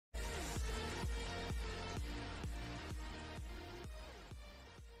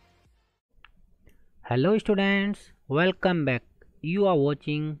Hello students, welcome back. You are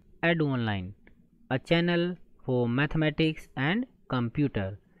watching EduOnline, a channel for mathematics and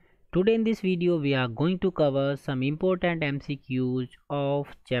computer. Today in this video we are going to cover some important MCQs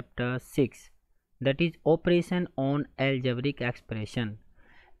of chapter 6, that is operation on algebraic expression.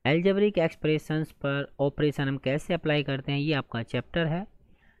 Algebraic expressions पर operation हम कैसे apply करते हैं ये आपका chapter है।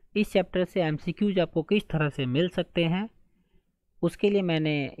 इस chapter से MCQs आपको किस तरह से मिल सकते हैं उसके लिए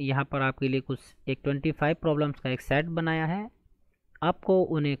मैंने यहाँ पर आपके लिए कुछ 25 प्रॉब्लम्स का एक सेट बनाया है। आपको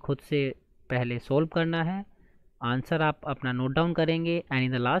उन्हें खुद से पहले सॉल्व करना है। आंसर आप अपना नोट डाउन करेंगे and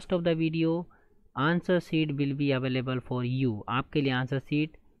in the last of the video answer sheet will be available for you. आपके लिए आंसर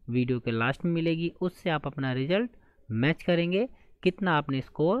शीट वीडियो के लास्ट में मिलेगी, उससे आप अपना रिजल्ट मैच करेंगे कितना आपने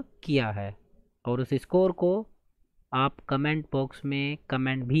स्कोर किया है, और उस स्कोर को आप कमेंट बॉक्स में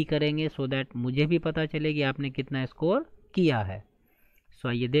कमेंट भी करेंगे सो दैट मुझे भी पता चले कि आपने कितना स्कोर किया है। सो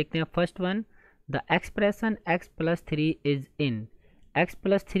आइए देखते हैं first one, the expression x plus 3 is in. x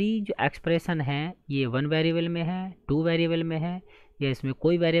plus 3 जो एक्सप्रेशन है ये 1 वेरिएबल में है, 2 वेरिएबल में है, या इसमें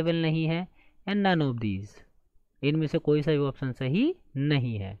कोई वेरिएबल नहीं है, एंड नन ऑफ दीज, इनमें से कोई सा भी ऑप्शन सही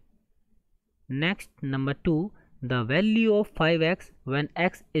नहीं है। Next number 2, the value of 5x when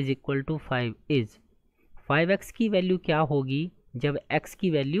x is equal to 5 is. 5x की वैल्यू क्या होगी जब x की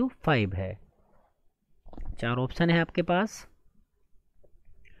वैल्यू 5 है। 4 ऑप्शन है आपके पास।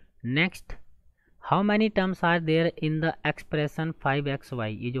 Next, how many terms are there in the expression 5xy।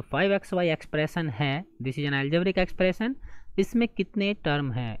 ये जो 5xy एक्सप्रेशन है this is an algebraic expression, इसमें कितने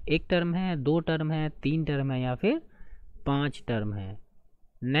टर्म हैं? 1 टर्म है, 2 टर्म है, 3 टर्म है, या फिर 5 टर्म है।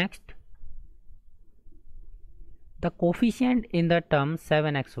 Next, the coefficient in the term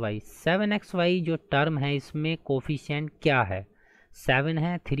 7xy। 7xy जो टर्म है इसमें कोफिशिएंट क्या है? 7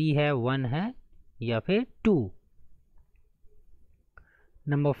 है, 3 है, 1 है, या फिर 2।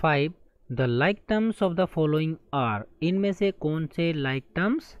 Number 5, the like terms of the following are. इनमें से कौन से लाइक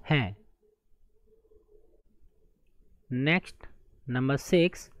टर्म्स हैं? Next number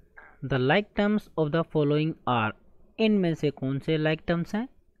 6, the like terms of the following are. इनमें से कौन से लाइक टर्म्स हैं?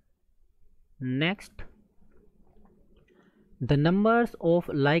 Next, the numbers of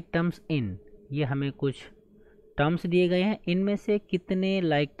like terms in. ये हमें कुछ टर्म्स दिए गए हैं, इनमें से कितने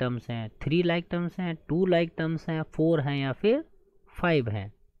लाइक टर्म्स हैं? 3 लाइक टर्म्स हैं, 2 लाइक टर्म्स हैं, 4 हैं, या फिर 5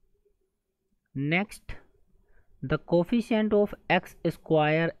 हैं। Next, the coefficient of x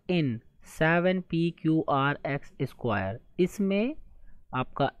square in 7pqr(x square. इसमें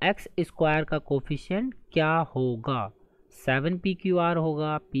आपका एक्स स्क्वायर का कोफिशिएंट क्या होगा? 7pqr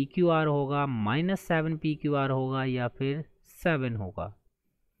होगा, pqr होगा, -7pqr होगा, या फिर 7 होगा।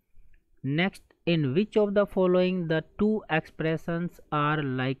 Next, in which of the following the 2 expressions are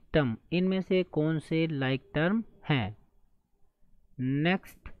like term. इनमें से कौन से लाइक टर्म हैं?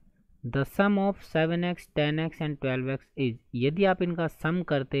 Next, the some of 7x 10x and 12x is. यदि आप इनका सम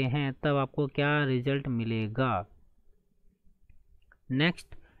करते हैं तब आपको क्या रिजल्ट मिलेगा?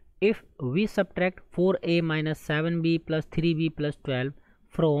 Next, if we subtract 4a minus 7b plus 3b plus 12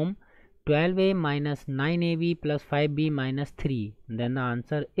 from 12a minus 9ab plus 5b minus 3 then the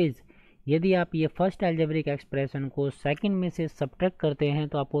answer is. यदि आप ये फर्स्ट अलजेब्रिक एक्सप्रेशन को सेकंड में से सब्ट्रैक्ट करते हैं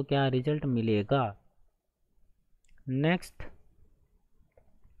तो आपको क्या रिजल्ट मिलेगा? Next,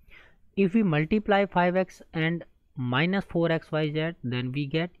 if we multiply 5x and minus 4xyz then we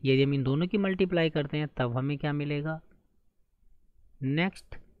get. यदि हम इन दोनों की मल्टीप्लाई करते हैं तब हमें क्या मिलेगा?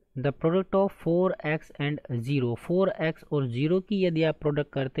 Next, the product of 4x and 0। 4x और 0 की यदि आप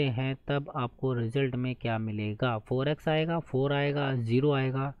प्रोडक्ट करते हैं तब आपको रिजल्ट में क्या मिलेगा? 4x आएगा, 4 आएगा, 0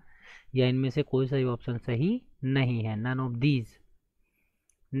 आएगा, या इनमें से कोई सा भी ऑप्शन सही नहीं है, none of these.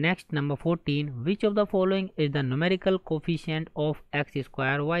 Next number 14, which of the following is the numerical coefficient of x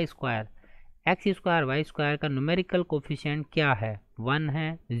square Y square. X square Y square का न्यूमेरिकल कोफिशिएंट क्या है? 1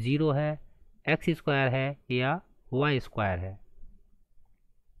 है, 0 है, एक्स स्क्वायर है, या वाई स्क्वायर है।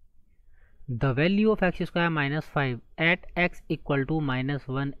 The value of x square minus 5 eight x equal to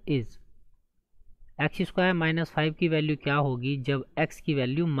 -1 is. X square -5 की value क्या होगी जब x की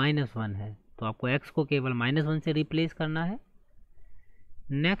वैल्यू -1 है? तो आपको x को केवल -1 से रिप्लेस करना है।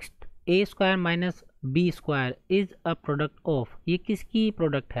 Next, a square minus b square is a product of. ये किसकी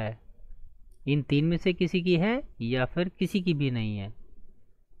प्रोडक्ट है? इन 3 में से किसी की है या फिर किसी की भी नहीं है।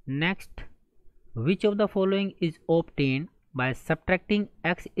 Next, which of the following is obtained by subtracting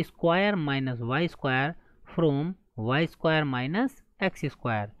x square minus y square from y square minus x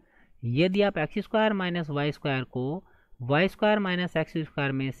square. यदि आप x square minus Y square को Y square minus x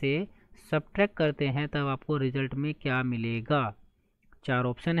square में से सब्ट्रैक्ट करते हैं तब आपको result में क्या मिलेगा? 4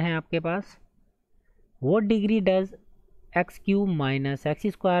 ऑप्शन है आपके पास। What degree does x cube minus x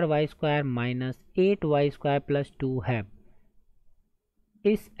square Y square minus 8y² plus 2 है।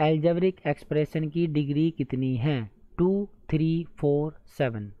 इस एल्जेब्रिक एक्सप्रेशन की डिग्री कितनी है? 2, 3, 4,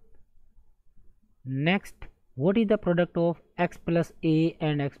 7। Next, what is the product of x plus A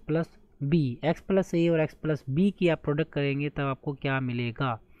and x plus B? x plus ए और x plus B की आप product करेंगे तब आपको क्या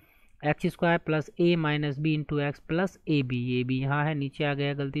मिलेगा? X square plus A minus B into x plus A B यहाँ है, नीचे आ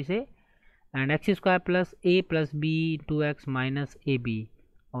गया गलती से, and x square plus A plus B into x minus A B,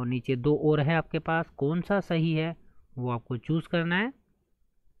 और नीचे दो और है आपके पास, कौन सा सही है वो आपको चूज करना है।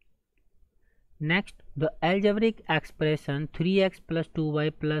 Next, the algebraic expression 3x plus 2y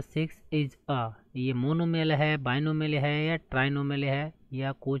plus 6 is a, ये मोनोमियल है, बाइनोमियल है या ट्राइनोमियल है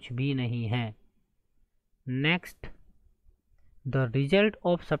या कुछ भी नहीं है। Next, the result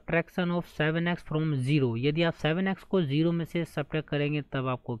of subtraction of 7x from 0, यदि आप 7x को 0 में से सब्ट्रैक्ट करेंगे तब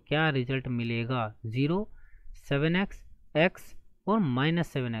आपको क्या रिजल्ट मिलेगा? 0, 7x, x और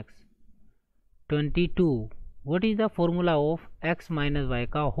minus 7x। 22, what is the formula of x minus Y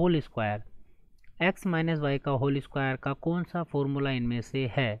का whole square? x minus Y का होल स्क्वायर का कौन सा फॉर्मूला इनमें से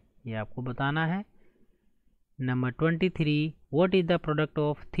है, ये आपको बताना है। Number 23, what is the product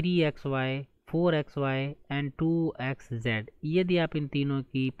of 3xy 4xy and 2xz, यदि आप इन तीनों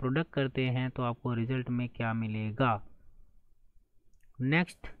की प्रोडक्ट करते हैं तो आपको रिजल्ट में क्या मिलेगा?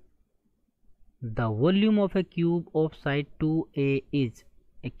 Next, the volume of A cube of side 2a is,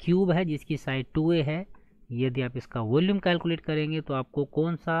 एक क्यूब है जिसकी साइड 2a है, यदि आप इसका वॉल्यूम कैलकुलेट करेंगे तो आपको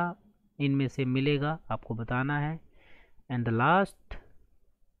कौन सा इनमें से मिलेगा आपको बताना है। And the last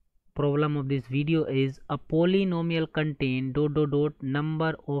problem of this video is a polynomial contain ...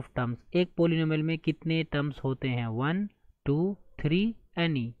 number of terms, एक पॉलिनोमियल में कितने टर्म्स होते हैं? 1, 2, 3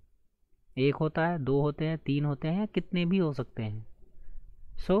 एनी, एक होता है, दो होते हैं, तीन होते हैं, कितने भी हो सकते हैं।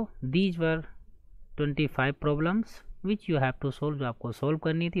 So these were 25 problems which you have to solve, जो आपको सोल्व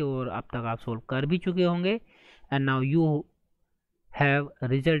करनी थी और अब तक आप सोल्व कर भी चुके होंगे। And now you have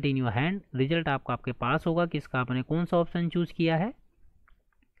result in your hand, result आपके पास होगा कि इसका आपने कौन सा ऑप्शन चूज किया है।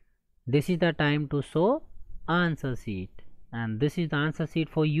 This is the time to show answer sheet and this is the answer sheet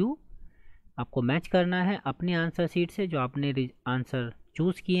for you. आपको मैच करना है अपने आंसर शीट से, जो आपने आंसर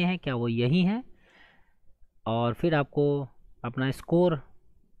चूज किए हैं क्या वो यही है, और फिर आपको अपना स्कोर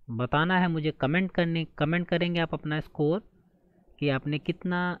बताना है मुझे, कमेंट करेंगे आप अपना स्कोर कि आपने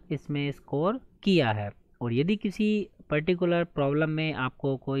कितना इसमें स्कोर किया है। और यदि किसी पर्टिकुलर प्रॉब्लम में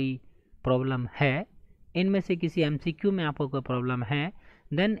आपको कोई प्रॉब्लम है, इनमें से किसी MCQ में आपको कोई प्रॉब्लम है,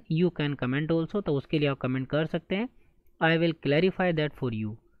 then you can comment also, तो उसके लिए आप कमेंट कर सकते हैं। I will clarify that for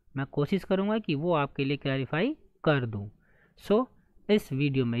you, मैं कोशिश करूँगा कि वो आपके लिए क्लैरिफाई कर दूँ। सो इस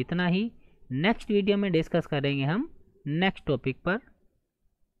वीडियो में इतना ही, नेक्स्ट वीडियो में डिस्कस करेंगे हम नेक्स्ट टॉपिक पर।